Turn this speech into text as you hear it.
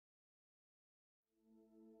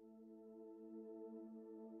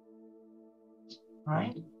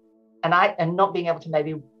right? And not being able to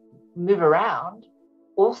maybe move around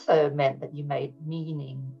also meant that you made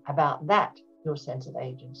meaning about that, your sense of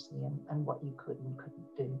agency and what you could and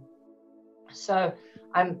couldn't do. So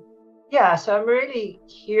I'm really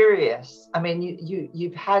curious. I mean,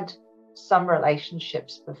 you've had some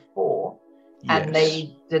relationships before, and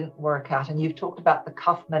they didn't work out. And you've talked about the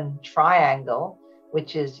Kaufman triangle,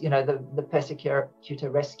 which is, the persecutor,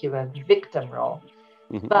 rescuer, victim role.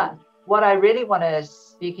 Mm-hmm. But what I really want to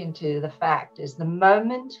speak into the fact is the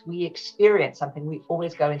moment we experience something, we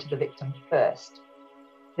always go into the victim first.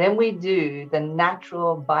 Then we do the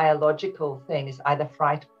natural biological thing is either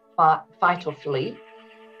fight or flee.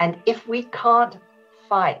 And if we can't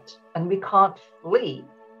fight and we can't flee,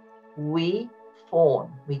 we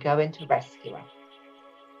fawn. We go into rescuer.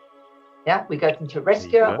 Yeah, we go into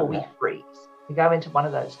rescuer or we freeze. We go into one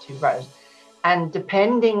of those two rows. And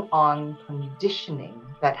depending on conditioning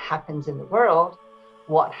that happens in the world,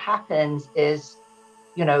 what happens is,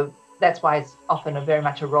 that's why it's often very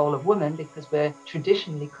much a role of women, because we're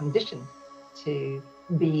traditionally conditioned to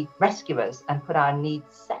be rescuers and put our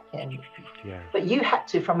needs second. Yeah. But you had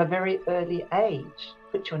to, from a very early age,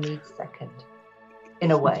 put your needs second,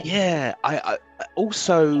 in a way. Yeah. I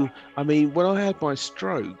also, when I had my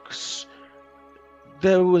strokes,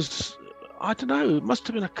 there was, I don't know, it must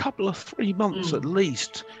have been a couple of 3 months at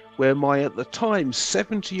least, where my, at the time,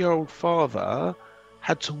 70-year-old father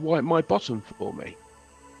had to wipe my bottom for me.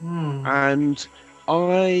 And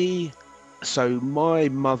so my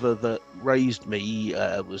mother that raised me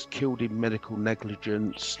was killed in medical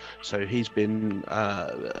negligence. So he's been,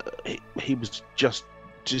 he was just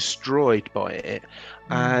destroyed by it.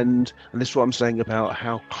 And this is what I'm saying about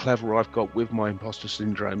how clever I've got with my imposter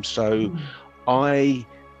syndrome. So I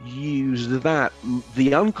use that,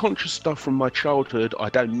 the unconscious stuff from my childhood I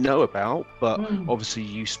don't know about, but obviously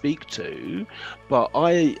you speak to, but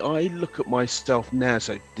I look at myself now,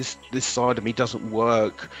 so this side of me doesn't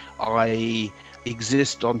work. I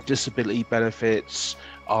exist on disability benefits.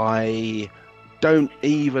 I don't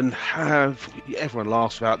even have, everyone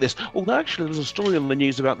laughs about this, although actually there's a story on the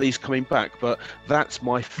news about these coming back, but that's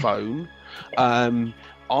my phone.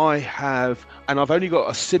 I have, and I've only got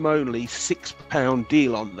a SIM-only £6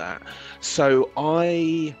 deal on that. So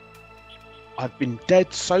I've been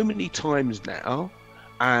dead so many times now,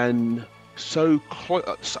 and so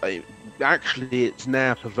actually it's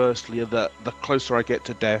now perversely that the closer I get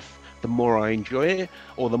to death, the more I enjoy it,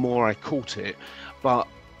 or the more I court it. But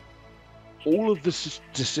all of the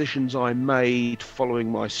decisions I made following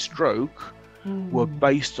my stroke were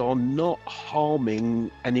based on not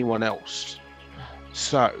harming anyone else.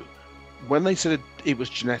 So, when they said it was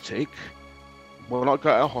genetic, when I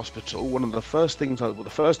got out of hospital, the first thing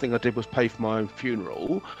I did was pay for my own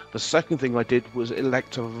funeral. The second thing I did was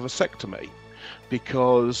elect a vasectomy,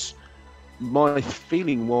 because my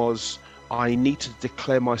feeling was I need to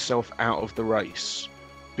declare myself out of the race,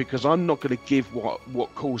 because I'm not going to give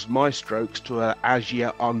what caused my strokes to an as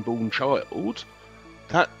yet unborn child.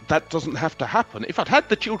 That doesn't have to happen. If I'd had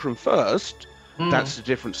the children first, that's a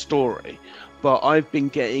different story. But I've been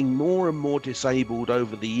getting more and more disabled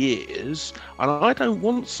over the years, and I don't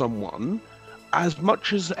want someone, as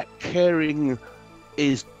much as caring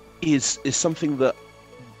is something that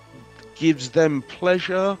gives them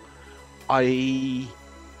pleasure, I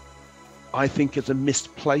think it's a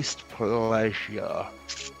misplaced pleasure.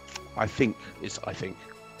 I think.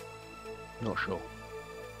 Not sure.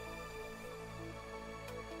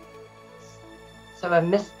 So a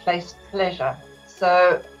misplaced pleasure.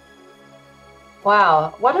 So wow,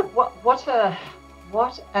 what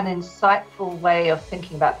an insightful way of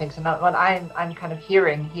thinking about things. And what I'm kind of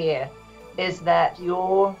hearing here is that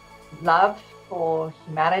your love for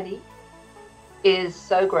humanity is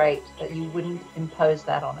so great that you wouldn't impose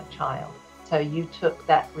that on a child. So you took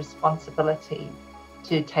that responsibility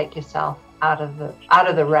to take yourself out of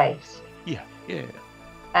the race. Yeah.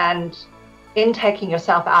 And in taking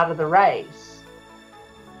yourself out of the race,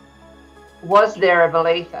 was there a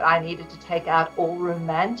belief that I needed to take out all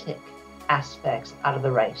romantic aspects out of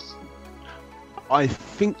the race? I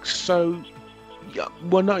think so. Yeah,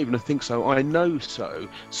 well, not even I think so. I know so.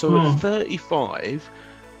 So at 35,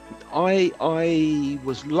 I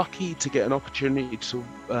was lucky to get an opportunity to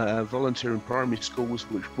volunteer in primary schools,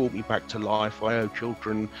 which brought me back to life. I owe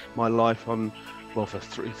children my life on, well, for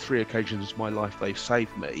three occasions in my life they've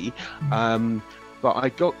saved me. But I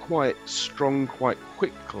got quite strong quite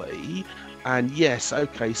quickly. And yes,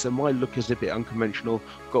 okay, so my look is a bit unconventional.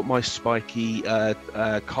 I've got my spiky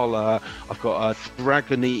collar. I've got a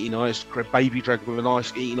dragon eating ice cream, baby dragon with an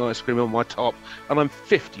eating ice cream on my top. And I'm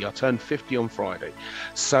 50. I turned 50 on Friday.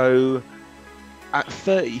 So at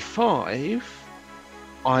 35,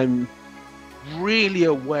 I'm really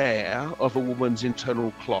aware of a woman's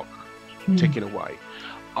internal clock ticking away,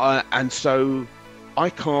 and so I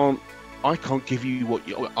can't give you what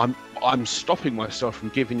I'm stopping myself from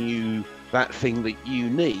giving you that thing that you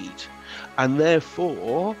need, and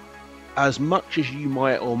therefore, as much as you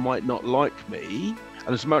might or might not like me,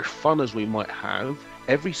 and as much fun as we might have,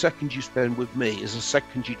 every second you spend with me is a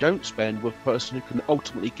second you don't spend with a person who can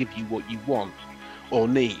ultimately give you what you want or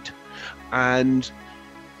need. And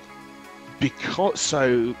because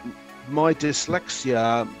so my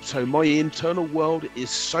dyslexia, so my internal world is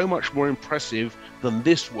so much more impressive than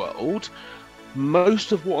this world.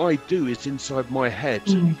 Most of what I do is inside my head.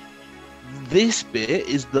 This bit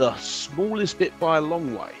is the smallest bit by a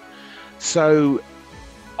long way. So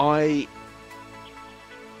I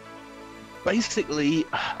basically,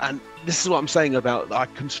 and this is what I'm saying about, I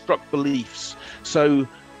construct beliefs. So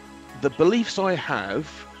the beliefs I have,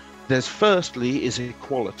 there's firstly is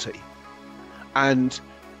equality. And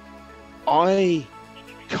I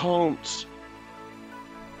can't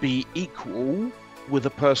be equal with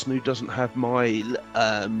a person who doesn't have my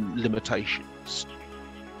limitations.